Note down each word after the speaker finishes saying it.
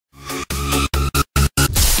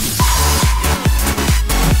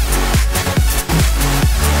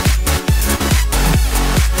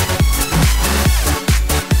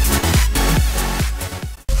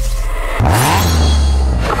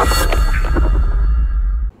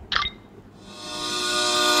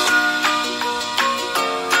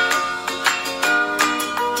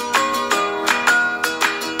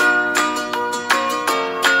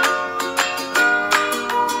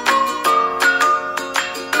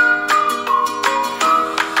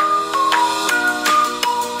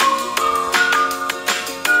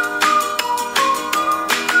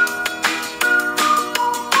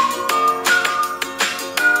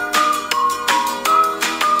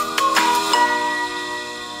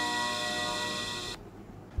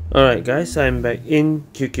Alright guys, I'm back in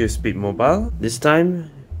QQ Speed Mobile. This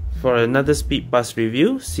time for another Speed Pass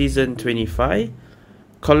review, Season 25,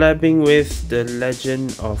 collabing with the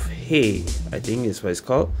Legend of Hei, I think is what it's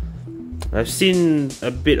called. I've seen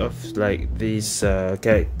a bit of like this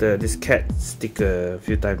this cat sticker a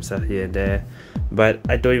few times here and there, but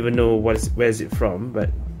I don't even know where is it from. But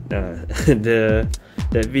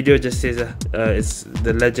that video just says it's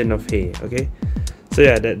the Legend of Hei. Okay. So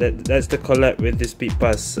yeah, that's the collab with the Speed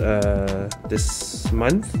Pass this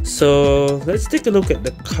month. So let's take a look at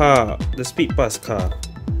the car, the Speed Pass car.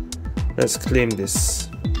 Let's claim this.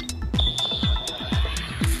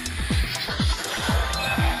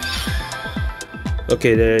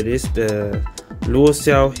 Okay, there it is, the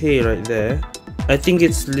XiaoHei right there. I think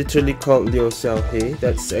it's literally called XiaoHei.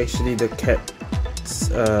 That's actually the cat's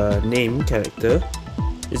name character.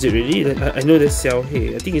 Is it really? I know there's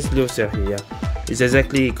XiaoHei. I think it's XiaoHei, yeah. It's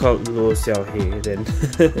exactly called XiaoHei then.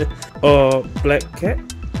 Or Black Cat?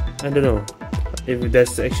 I don't know if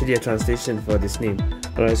that's actually a translation for this name.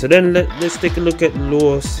 Alright, so then let's take a look at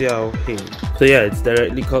XiaoHei. So yeah, it's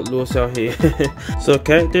directly called XiaoHei. So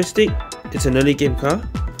characteristic, it's an early game car.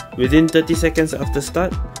 Within 30 seconds after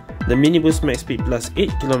start, the mini boost max speed plus 8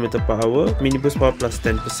 km/h, mini boost power plus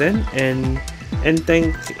 10%, and end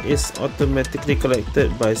tank is automatically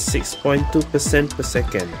collected by 6.2% per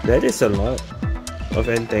second. That is a lot of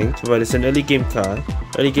end tank, but it's an early game car.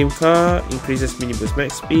 Early game car increases mini boost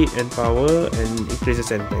max speed and power and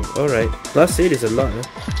increases end tank. Alright, plus 8 is a lot,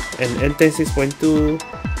 and end tank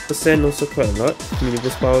 6.2% also quite a lot. Mini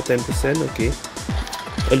boost power 10%, okay.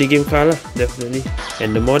 Early game car lah, definitely.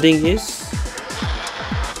 And the modding is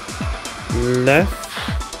left,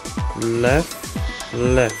 left,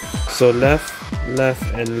 left. So left, left,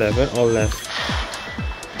 and left, all left.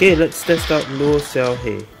 Okay, let's test out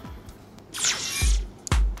XiaoHei.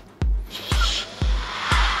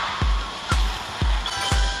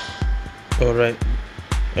 Alright,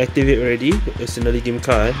 activate already. It's an early game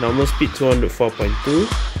car. Normal speed 204.2,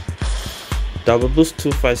 double boost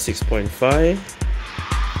 256.5,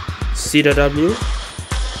 CW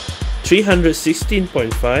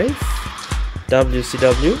 316.5,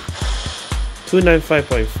 WCW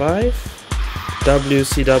 295.5,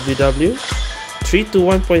 WCWW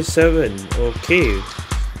 321.7. okay,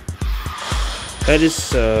 that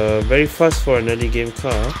is very fast for an early game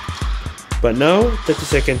car. But now 30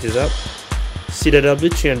 seconds is up. CW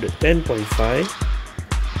 310.5,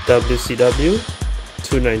 WCW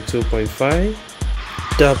 292.5,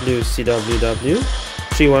 WCWW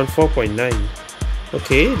 314.9.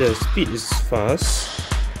 okay, the speed is fast.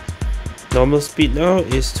 Normal speed now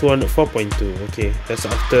is 204.2. okay, that's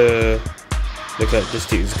after the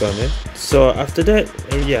characteristic is gone. So after that,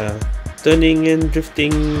 yeah, turning and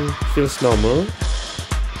drifting feels normal,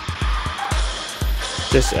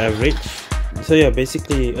 just average. So yeah,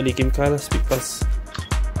 basically early game car lah, Speed Pass,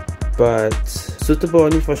 but suitable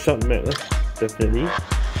only for short map lah, definitely.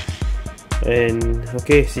 And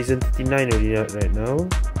okay, season 39 already out right now,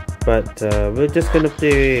 but we're just gonna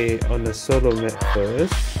play on a solo map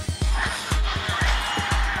first.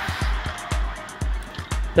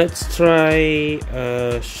 Let's try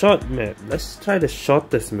a short map. Let's try the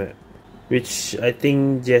shortest map, which I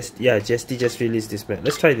think GST just released this map.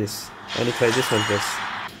 Let's try this. I want to try this one first.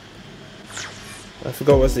 I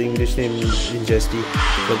forgot what's the English name in GST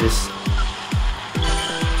for this.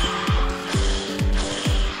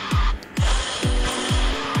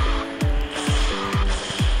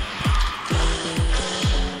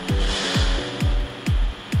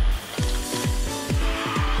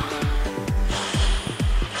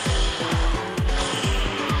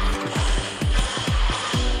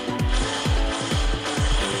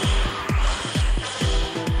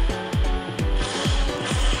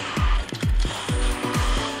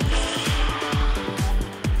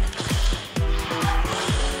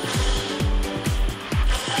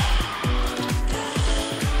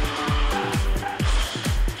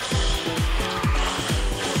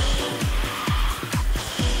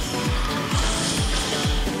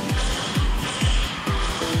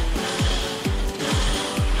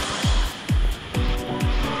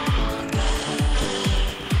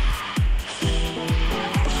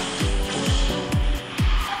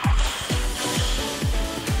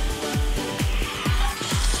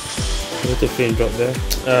 What's the frame drop there?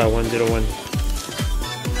 101.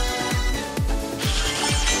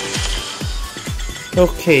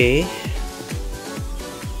 Okay.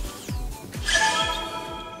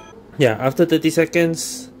 Yeah, after 30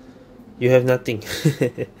 seconds, you have nothing.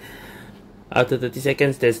 After 30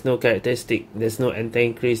 seconds, there's no characteristic, there's no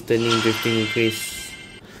anti-increase, turning, drifting increase.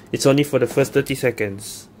 It's only for the first 30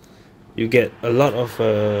 seconds. you get a lot of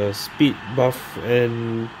speed buff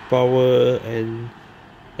and power and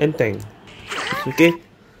tank. Okay,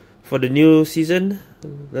 for the new season,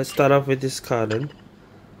 let's start off with this car then.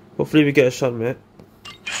 Hopefully we get a short map.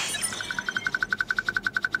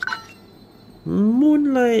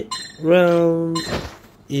 Moonlight Realm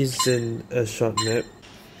isn't a short map.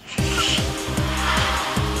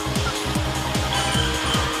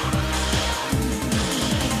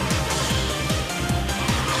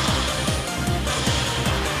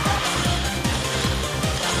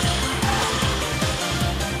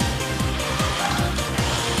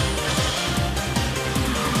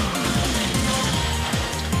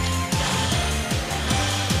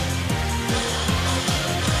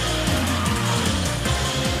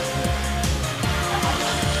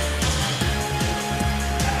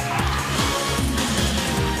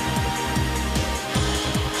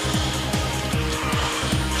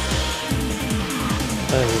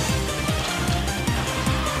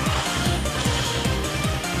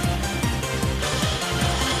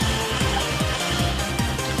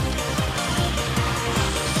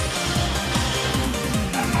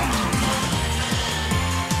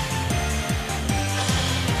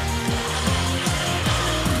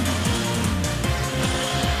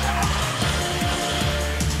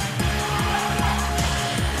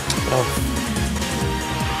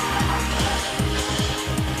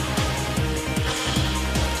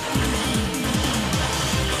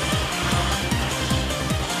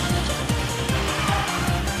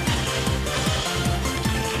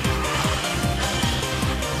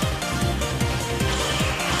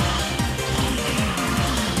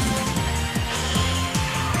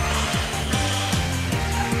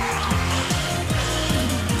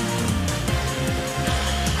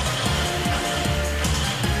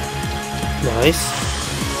 Nice.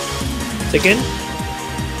 Second.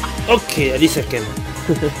 Okay, at least second.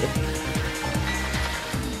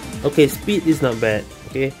 Okay, speed is not bad.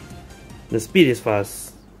 Okay, the speed is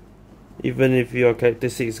fast. Even if your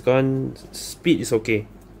characteristic is gone, speed is okay.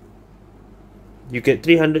 You get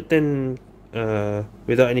 310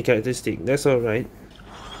 without any characteristic. That's alright.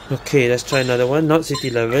 Okay, let's try another one. Not City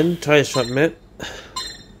 11. Try a short map.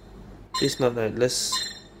 It's not that. Let's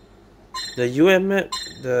the UM map.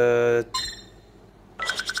 The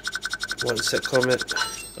what's that called map?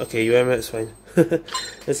 Okay, UM map is fine.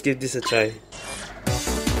 Let's give this a try.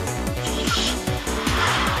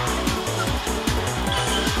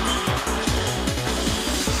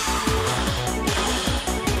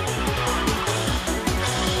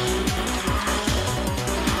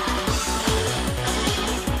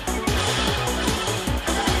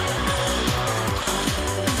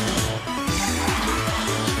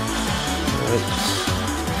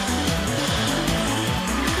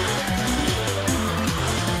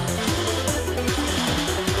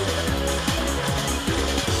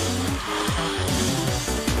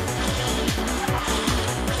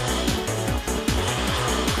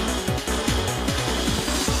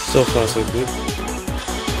 So far so good.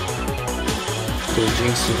 Go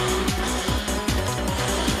Jing.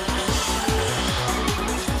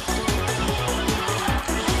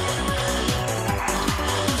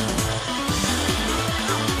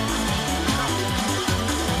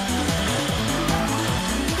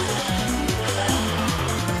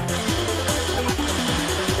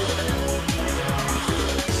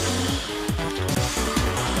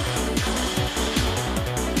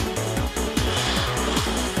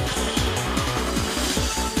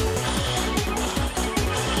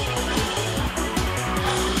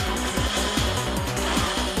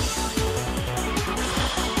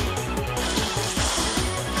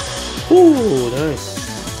 Ooh, nice.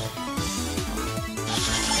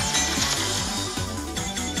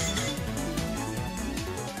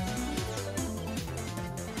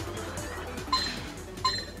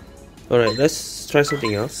 Alright, let's try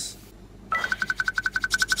something else.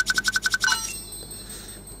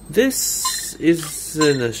 This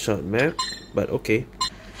isn't a short map, but okay.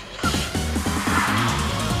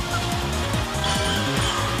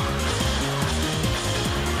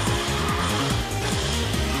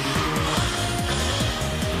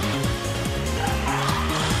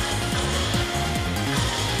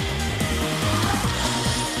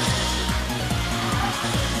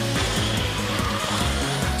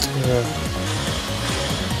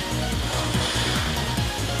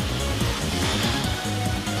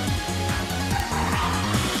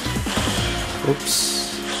 Oops.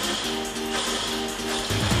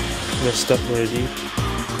 Messed up already.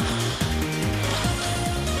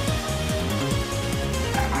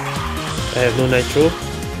 I have no nitro.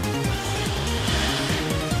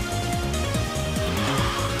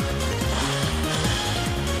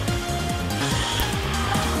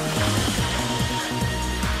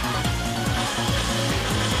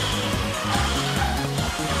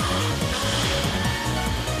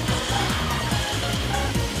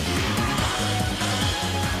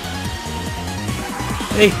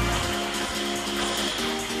 Hey!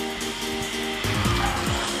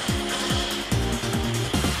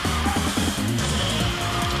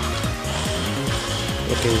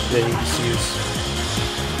 Okay, there he's used.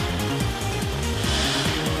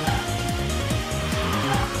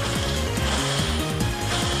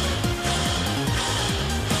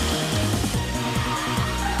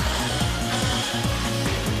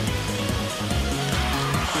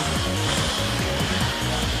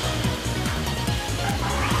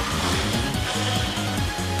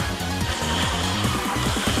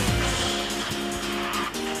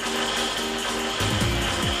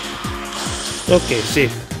 Okay,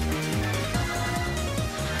 safe.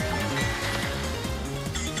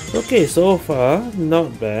 Okay, so far,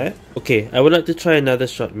 not bad. Okay, I would like to try another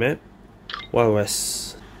short map. Wild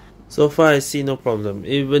West. So far, I see no problem,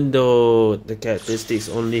 even though the characteristics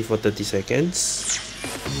only for 30 seconds.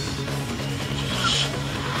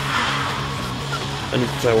 I need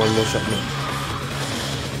to try one more short map.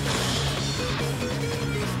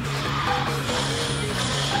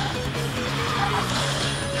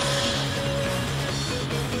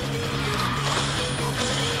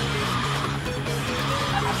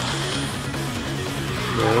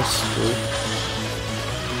 Nice, cool.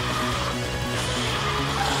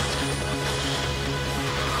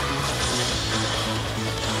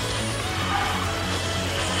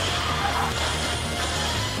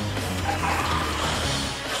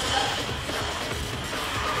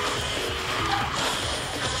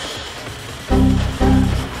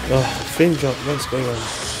 Oh, frame drop, what's going on?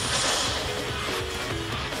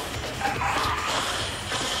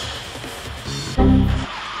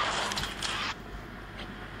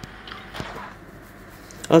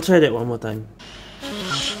 I'll try that one more time.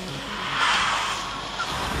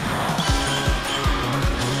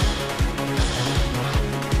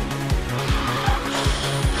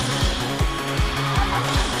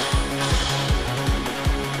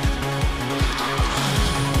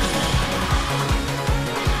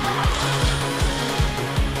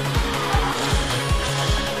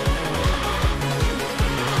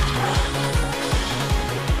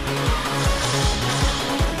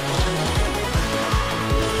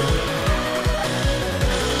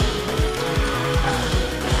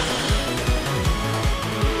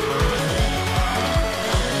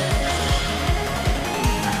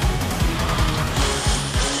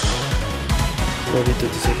 Maybe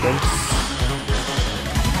 30 seconds.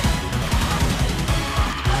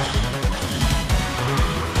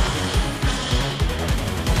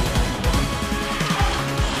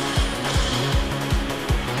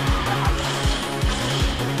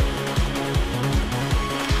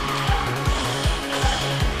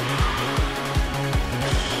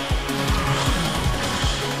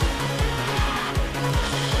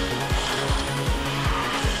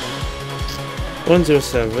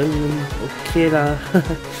 $107, okay lah.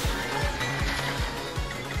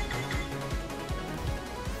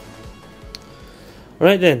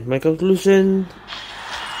 Alright then, my conclusion.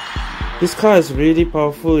 This car is really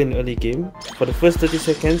powerful in early game. For the first 30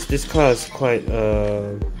 seconds, this car is quite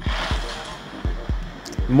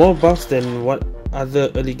more buffs than what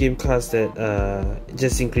other early game cars that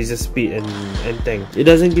just increases speed and tank. It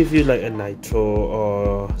doesn't give you like a nitro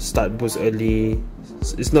or start boost early.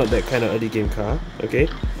 It's not that kind of early game car. Okay,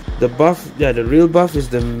 the buff, yeah, the real buff is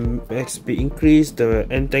the max speed increase, the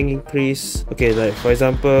end tank increase. Okay, like for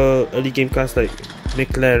example, early game cars like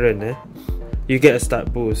McLaren, you get a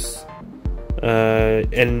start boost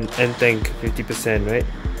and tank 50%, right?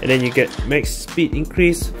 And then you get max speed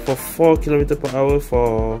increase for 4 km/h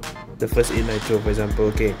for the first 8 nitro, for example.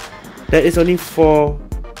 Okay, that is only 4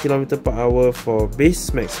 km/h for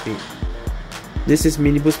base max speed. This is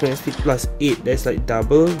mini boost max speed plus 8. That's like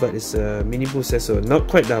double, but it's a mini boost so not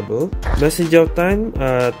quite double. Messenger time,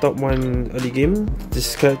 top 1 early game.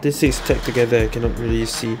 This characteristics checked together, I cannot really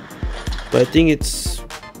see, but I think it's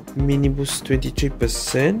mini boost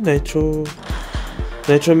 23%, nitro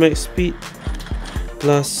max speed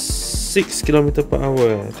plus 6 km/h.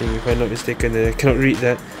 I think, if I'm not mistaken, I cannot read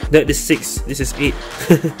that. That is 6. This is 8.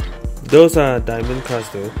 Those are diamond cars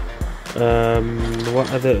though. What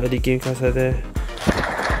other early game cars are there?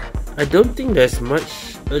 I don't think there's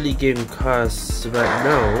much early game cars right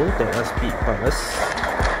now that are speed pass.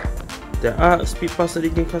 There are speed pass early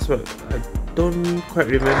game cars, but I don't quite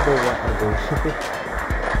remember what are those.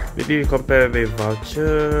 Maybe we compare with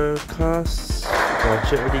voucher cars,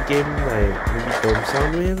 voucher early game, like maybe Dome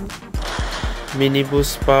Sound Wheel. Mini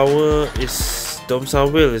boost power is Dome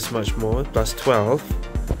Sound Wheel is much more, plus 12.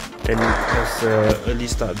 And it has early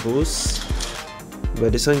start boost.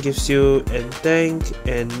 but this one gives you N tank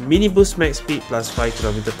and mini boost max speed plus 5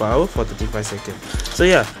 km/h for 35 seconds. So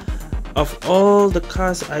yeah, of all the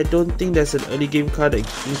cars, I don't think there's an early game car that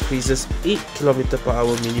increases 8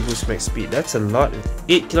 km/h mini boost max speed. That's a lot.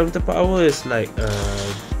 8 km/h is like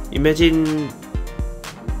imagine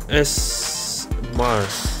as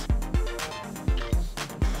Mars.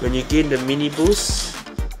 When you gain the mini boost,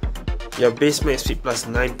 your base max speed plus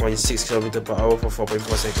 9.6 km/h for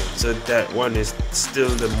 4.4 seconds. So that one is still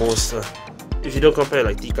the most. If you don't compare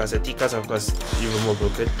like T-Cars, T-Cars of course even more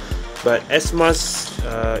broken. But S-Mars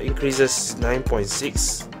increases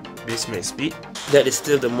 9.6 base max speed. That is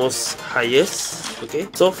still the most highest. Okay,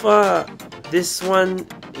 so far this one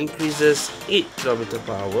increases 8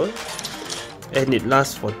 km/h and it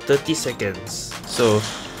lasts for 30 seconds. So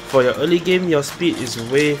for your early game, your speed is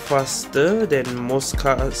way faster than most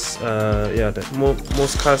cars.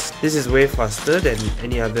 Most cars, this is way faster than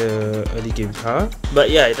any other early game car.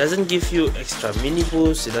 But yeah, it doesn't give you extra mini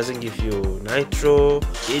boost, it doesn't give you nitro.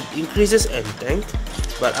 It increases N tank,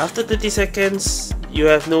 but after 30 seconds, you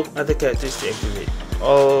have no other characteristic activate.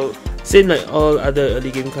 All same like all other early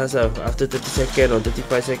game cars have. After 30 seconds or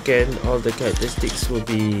 35 seconds, all the characteristics will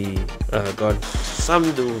be gone.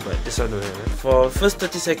 Some do, but this one don't have. For first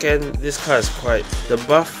 30 seconds, this car is quite, the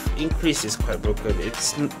buff increase is quite broken.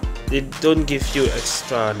 It don't give you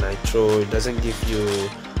extra nitro, it doesn't give you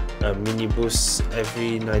a mini boost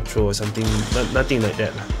every nitro or something, nothing like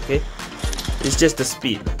that. Okay, it's just the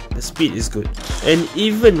speed. The speed is good, and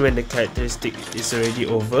even when the characteristic is already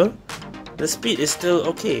over, the speed is still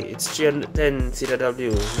okay. It's 310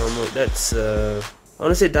 CW normal. That's I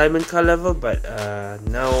want to say diamond car level, but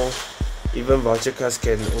now even voucher cars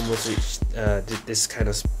can almost reach this kind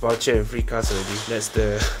of voucher and free cars already. That's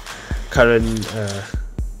the current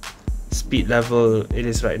speed level it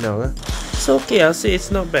is right now. So okay, I'll say it's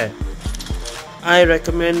not bad. I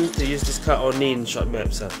recommend to use this car only in short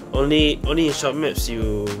maps. Only in short maps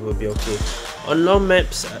you will be okay. On long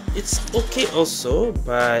maps, it's okay also,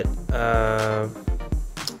 but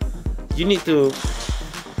you need to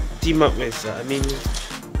team up with,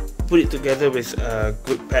 put it together with a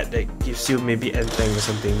good pet that gives you maybe N tank or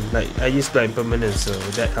something. Like I use blind permanent, so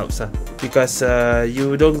that helps because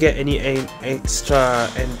you don't get any extra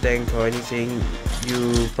N tank or anything.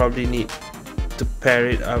 You probably need to pair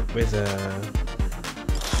it up with a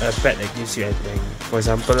pet that gives you N tank. For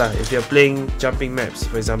example if you're playing jumping maps,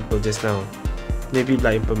 for example just now, maybe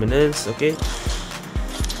blind permanence. Okay,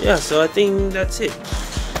 yeah, so I think that's it.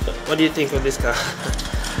 What do you think of this car?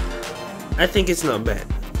 I think it's not bad.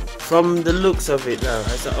 From the looks of it now,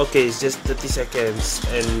 I thought okay, it's just 30 seconds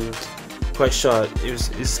and quite short.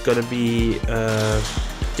 It's gonna be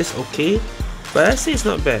just okay, but I say it's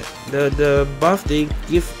not bad. The buff they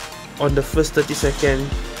give on the first 30 seconds,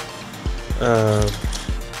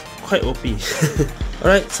 quite OP.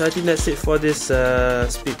 Alright, so I think that's it for this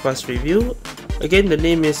Speed Pass review. Again, the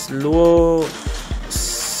name is XiaoHei.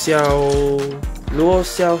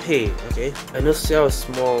 Okay, I know Xiao is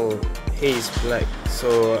small, Hei is black,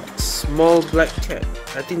 so small black cat.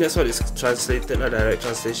 I think that's what it's translated, direct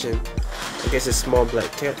translation. I guess it's small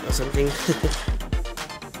black cat or something.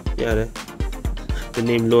 Yeah, the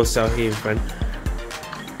name XiaoHei in front.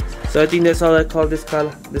 So I think that's all I call this car.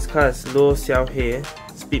 This car is XiaoHei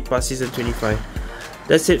Speed Pass Season 25.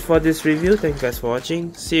 That's it for this review. Thank you guys for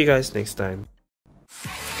watching. See you guys next time.